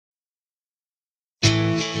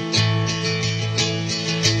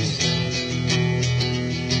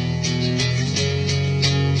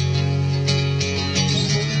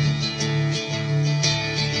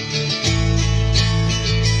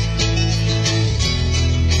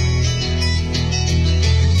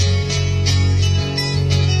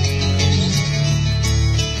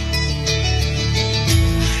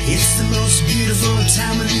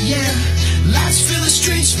time of the year. Lights fill the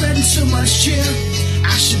streets, spreading so much cheer.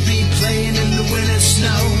 I should be playing in the winter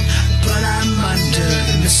snow, but I'm under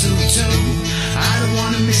the mistletoe. I don't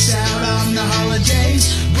want to miss out on the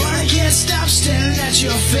holidays, but I can't stop staring at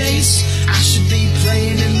your face. I should be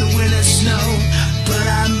playing in the winter snow, but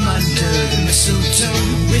I'm under the mistletoe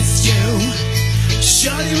with you.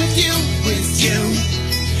 Shorty with you, with you.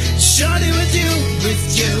 Shorty with you, with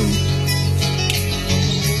you.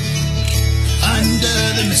 Under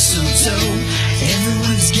the mistletoe,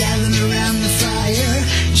 everyone's gathering around the fire,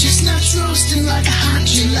 chestnuts roasting like a hot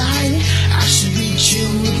July. I should be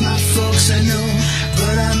chilling with my folks, I know,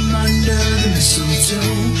 but I'm under the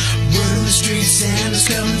mistletoe. Word on the street, Santa's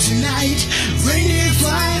coming tonight. Reindeer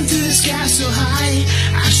flying through the sky so high.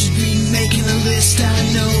 I should be making a list, I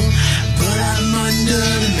know, but I'm under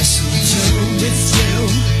the mistletoe with you.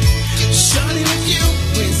 Shorty with you,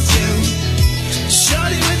 with you.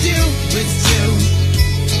 Shorty with you, with you.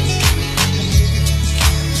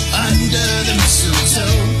 Under the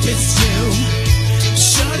mistletoe with you.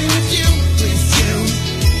 Shorty with you, with you.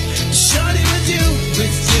 Shorty with you,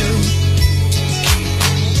 with you.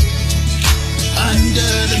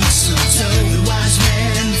 Under the mistletoe, the wise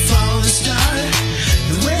man followed the star.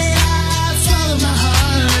 The way I follow my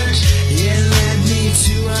heart, it led me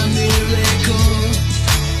to a miracle.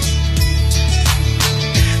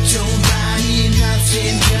 Don't buy me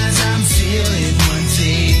nothing, 'cause I'm feeling one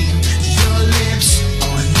thing. Your lips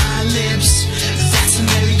on my lips, that's a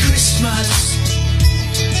Merry Christmas.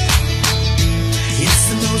 It's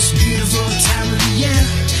the most beautiful time of the year.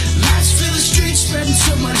 Lights fill the streets, spreading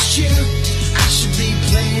so much cheer. I should be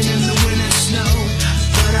playing in the winter snow,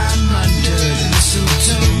 but I'm under the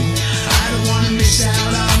mistletoe. I don't want to miss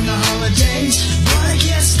out on the holidays, but I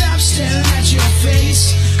can't stop staring at your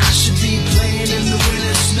face. I should be playing in the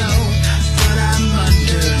winter snow, but I'm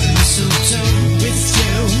under the mistletoe with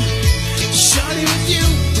you. Shorty with you,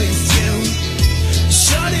 with you.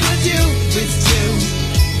 Shorty with you, with you.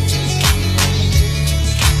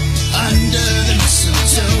 Under the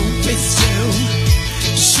mistletoe with you.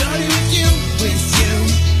 Shorty with you, with you.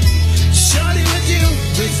 Shorty with you,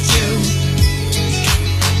 with you.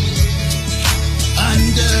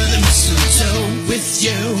 Under the mistletoe with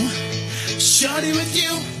you. Shorty with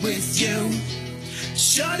you, with you.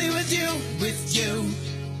 Shorty with you, with you.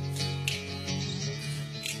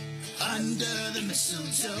 Under the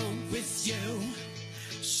mistletoe with you.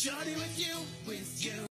 Shorty with you, with you.